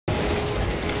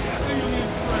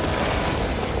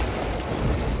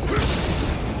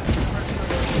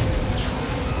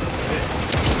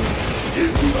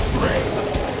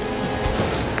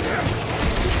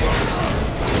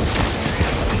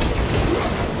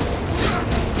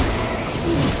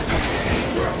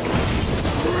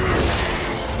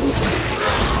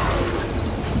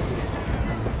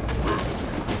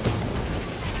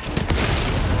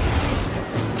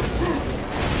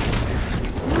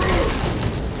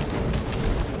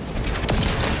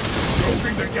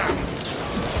the gap!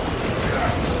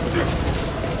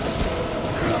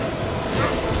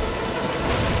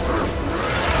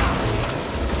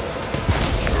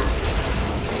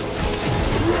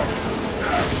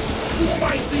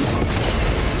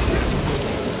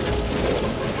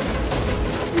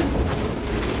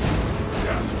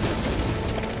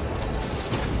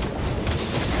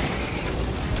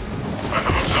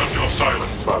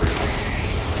 Silence, buddy.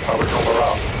 How we come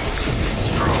around?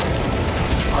 True.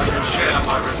 I can share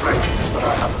my reflections, but I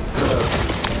haven't heard.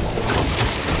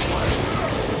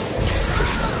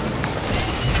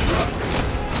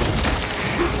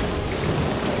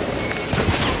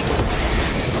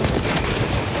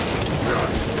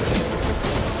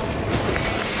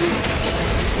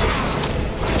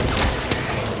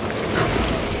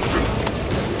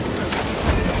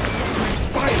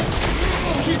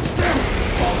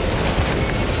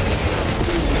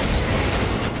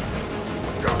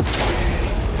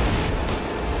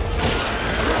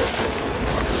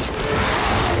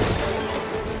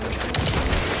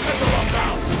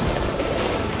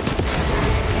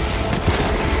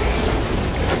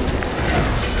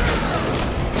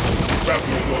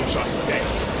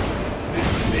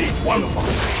 One of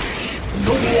us.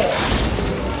 No more.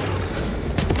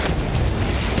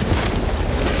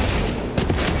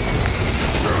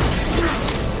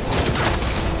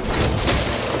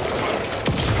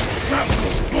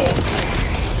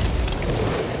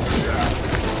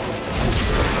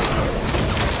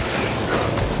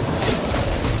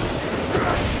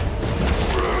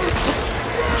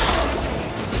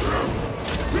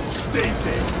 Stay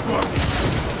there, fuck.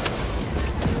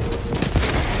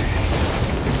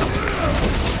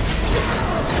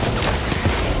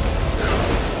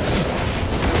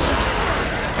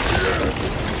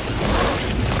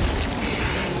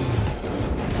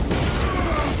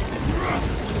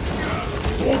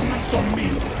 Ordnance on me.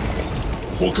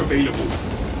 Hawk available.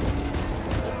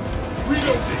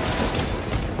 Reloading.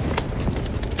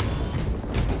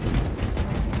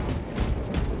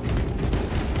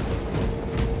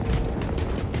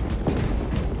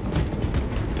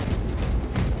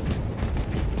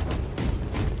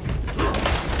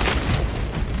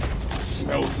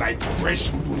 Smells like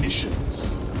fresh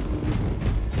munitions.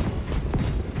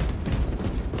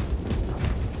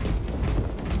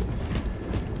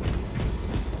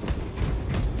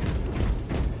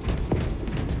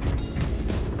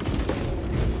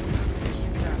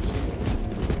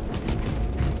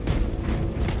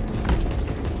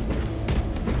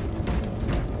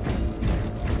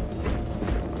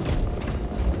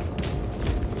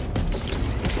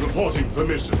 Reporting for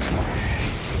mission.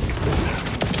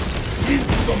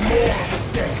 Into the maw of the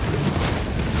dead.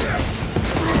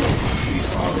 We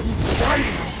are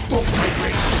trying to stop my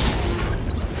race.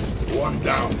 One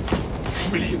down.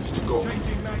 Trillions to go.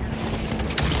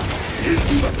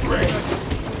 Into the fray.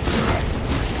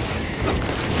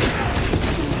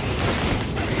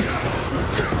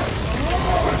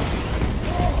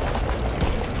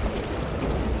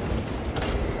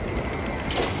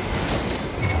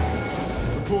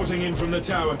 Reporting in from the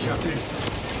tower, Captain.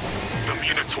 The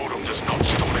Munitorum does not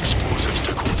store explosives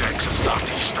to Codex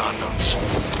Astartes standards.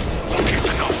 Locate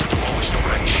enough to demolish the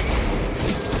bridge.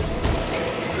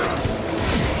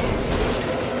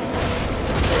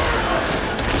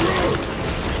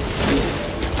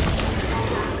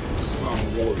 Some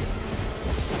wood.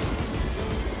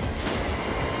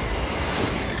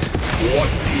 What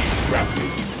needs grappling?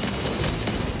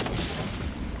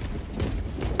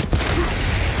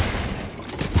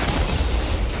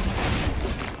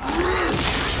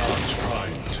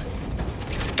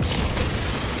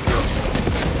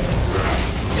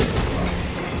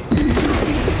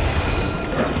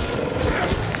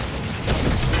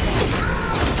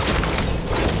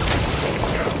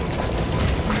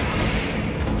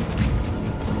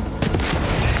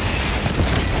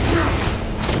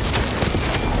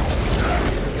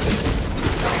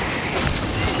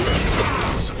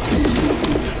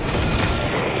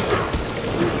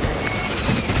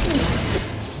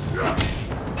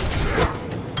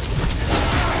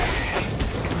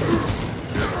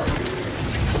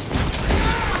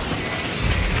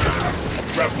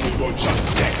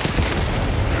 Just set.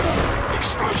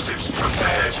 Explosives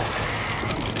prepared.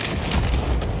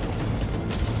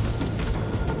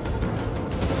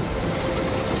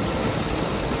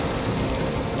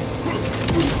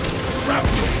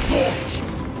 Raptor launched.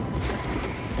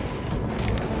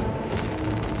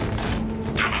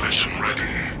 Demolition ready.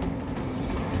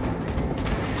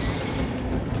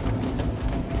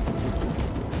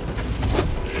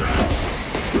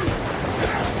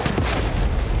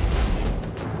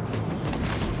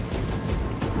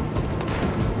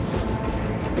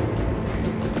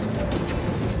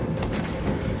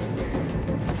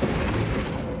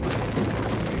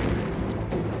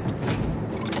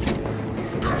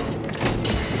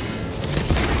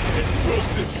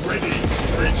 explosives ready.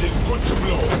 Bridge is good to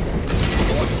blow.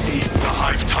 The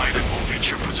Hive Tyrant will reach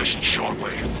your position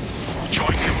shortly.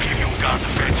 Join the Imperial Guard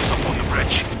defenses up on the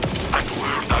bridge, and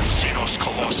lure that Xenos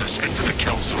Colossus into the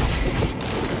kill zone.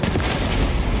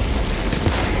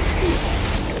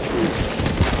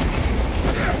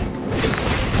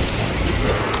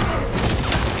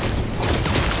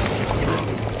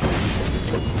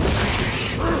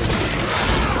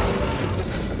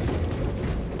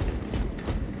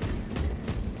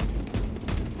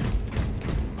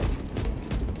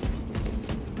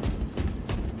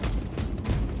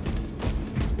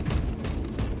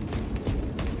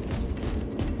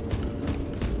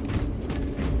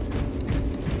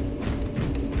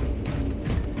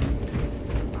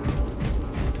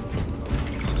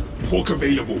 Hawk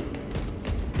available.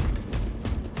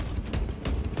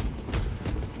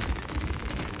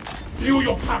 Fuel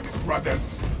your packs,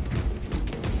 brothers.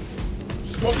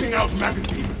 Swapping out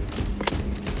magazine.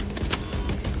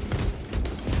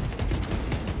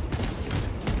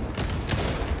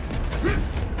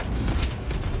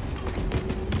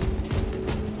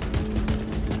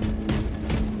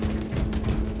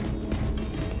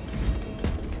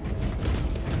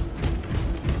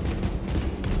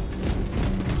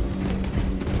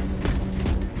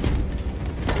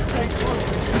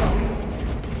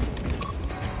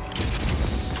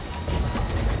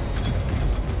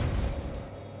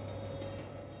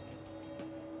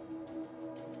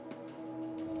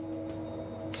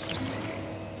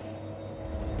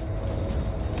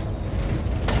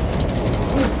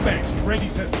 Specs ready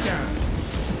to scan.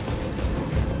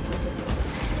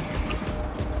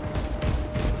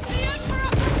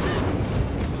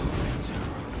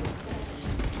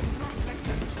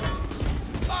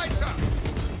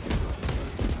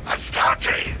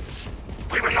 Astartes!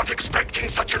 We were not expecting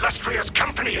such illustrious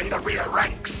company in the rear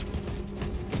ranks.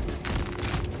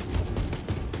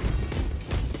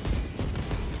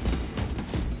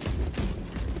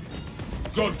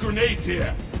 Got grenades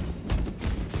here.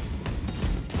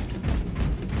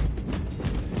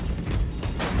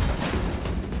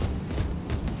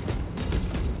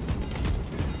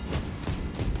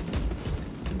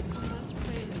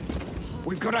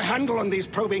 We've got a handle on these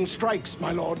probing strikes,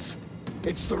 my lords.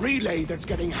 It's the relay that's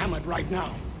getting hammered right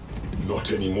now.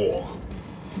 Not anymore.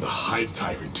 The Hive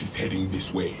Tyrant is heading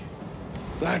this way.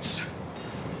 That's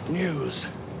news.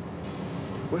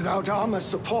 Without armor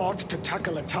support to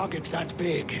tackle a target that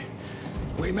big,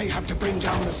 we may have to bring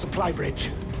down the supply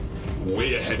bridge.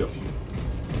 Way ahead of you.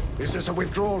 Is this a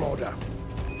withdrawal order?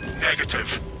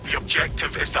 Negative. The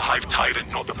objective is the Hive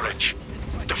Tyrant, not the bridge.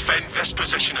 Defend this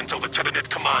position until the Tyranid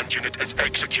command unit is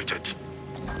executed.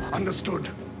 Understood,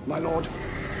 my lord.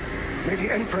 May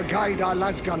the Emperor guide our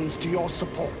lasguns to your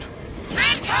support.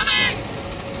 Incoming!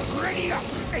 Ready up,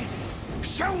 8th!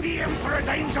 Show the Emperor's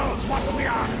angels what we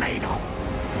are made of!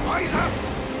 Eyes up!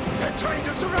 They're trying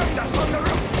to surround us on the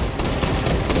roofs!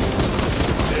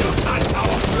 They're at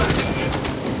our flank!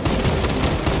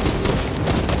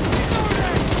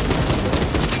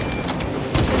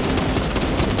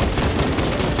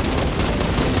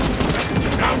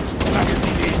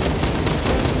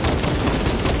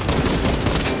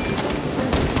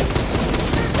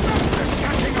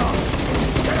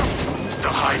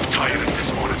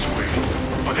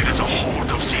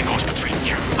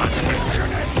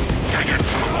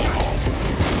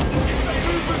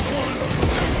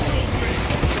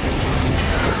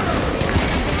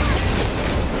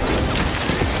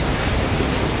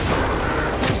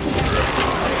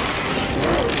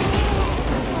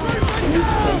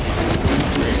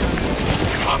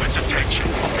 Attention,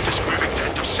 it is moving to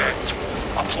intercept.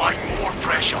 Apply more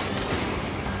pressure.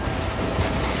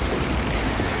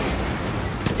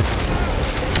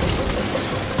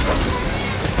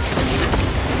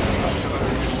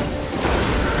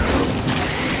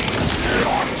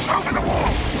 Launch over the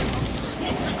wall!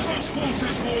 Swap to close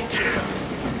quarters war gear.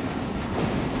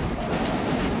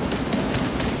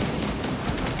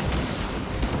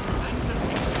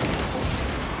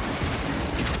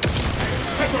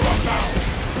 Pepper up now!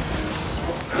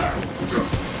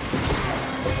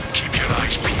 Keep your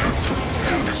eyes peeled.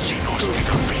 The Xenos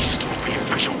Leader Beast will be in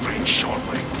visual range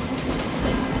shortly.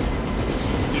 It is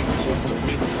difficult to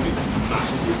miss this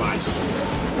massive eyesore.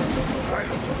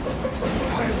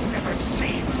 I've never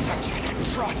seen such an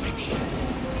atrocity.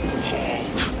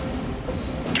 Hold.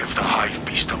 Give the Hive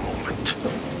Beast a moment.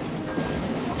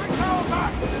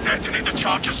 Detonate the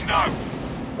charges now.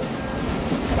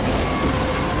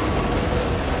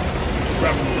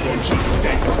 Grapple launcher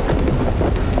set.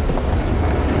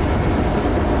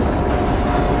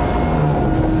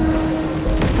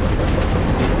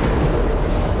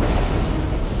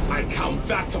 I Count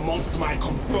that amongst my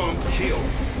confirmed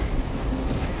kills.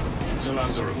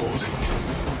 Talassa reporting.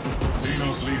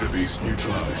 Xenos leader beast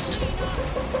neutralized.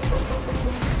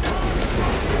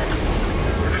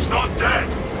 It is not dead!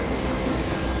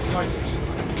 Titus,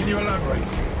 can you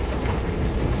elaborate?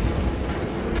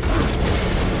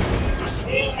 The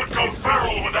swarm would go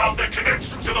feral without their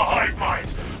connection to the hive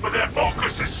mind, but their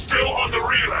focus is still on the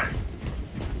relay.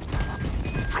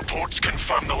 Reports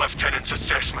confirm the Lieutenant's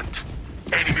assessment.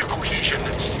 Enemy cohesion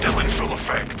still in full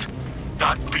effect.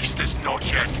 That beast is not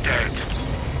yet dead.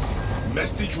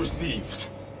 Message received.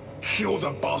 Kill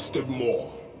the bastard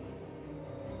more.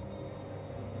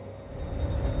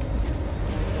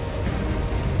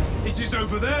 It is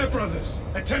over there, brothers,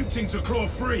 attempting to claw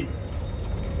free.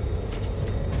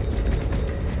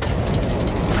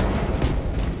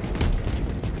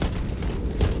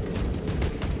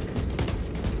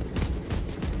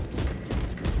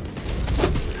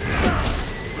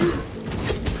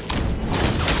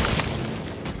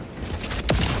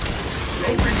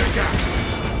 Closing the gap.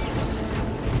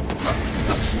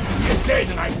 Shoot me again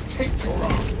and I will take your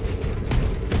arm.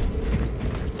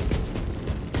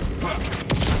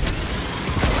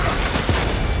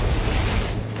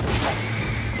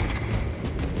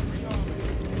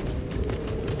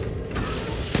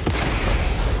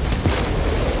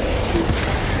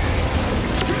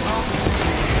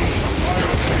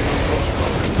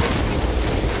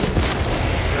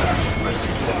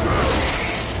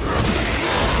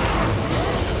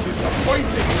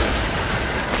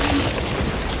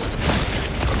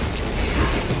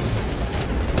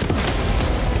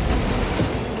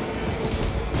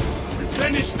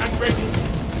 Replenished and ready.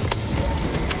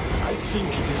 I think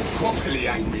it is properly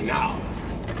angry now.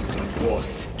 Or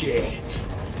scared.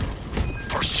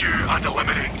 Pursue and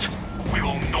eliminate. We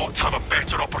will not have a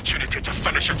better opportunity to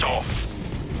finish it off.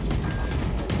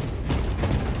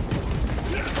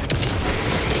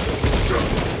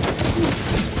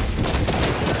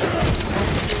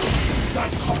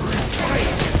 That's covering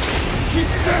fire. Keep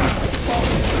down.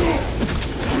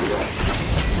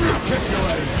 Check your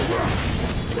aim.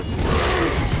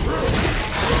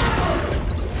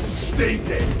 Stay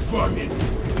there, vermin.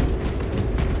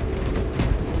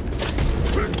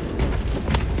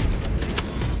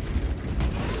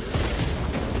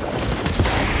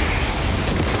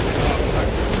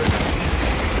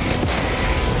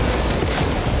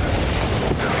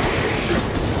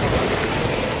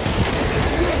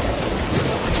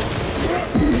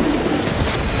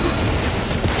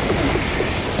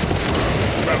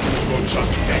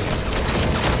 Just set.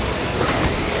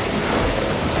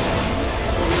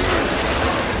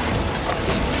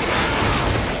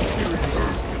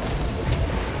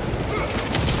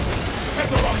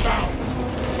 Tether unbound.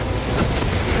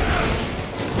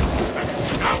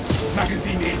 Out.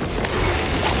 Magazine in.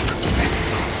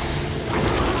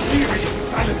 Here is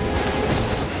silent.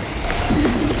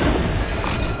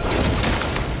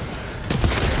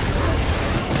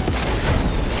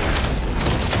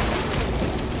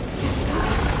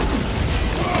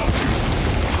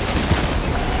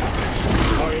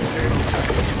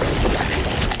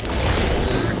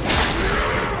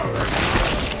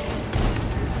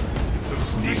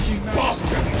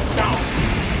 Bastard is down!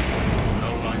 No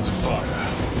lines of fire.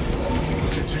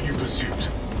 Continue pursuit.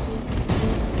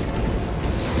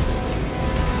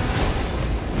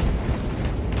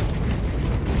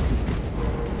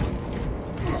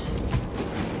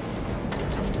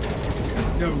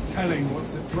 No telling what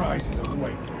surprises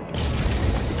await.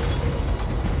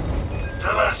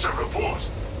 Talassa, report.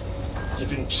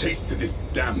 Giving chase to this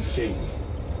damn thing.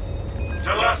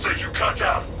 Talassa, you cut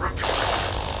out.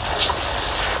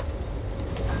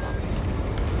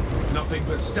 Nothing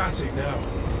but static now.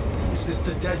 Is this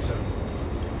the dead zone?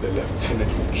 The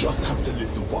Lieutenant will just have to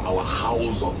listen for our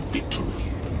howls of victory.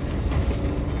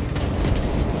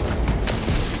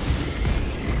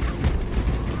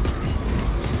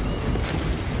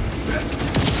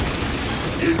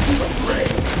 Into the fray!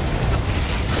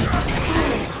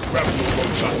 Rebel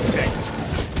will just set.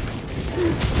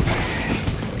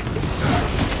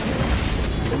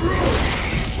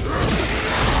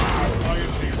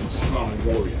 Slum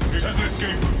warrior. It has an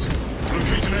escape route.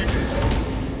 Locate an exit.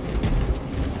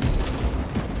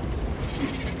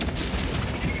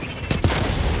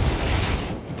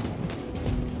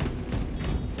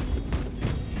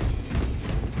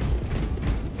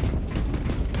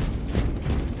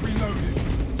 Reloading.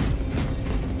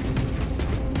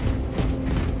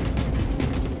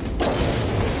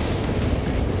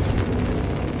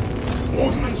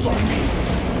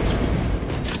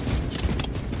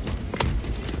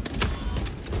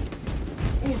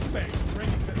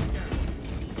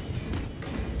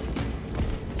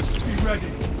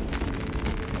 ready.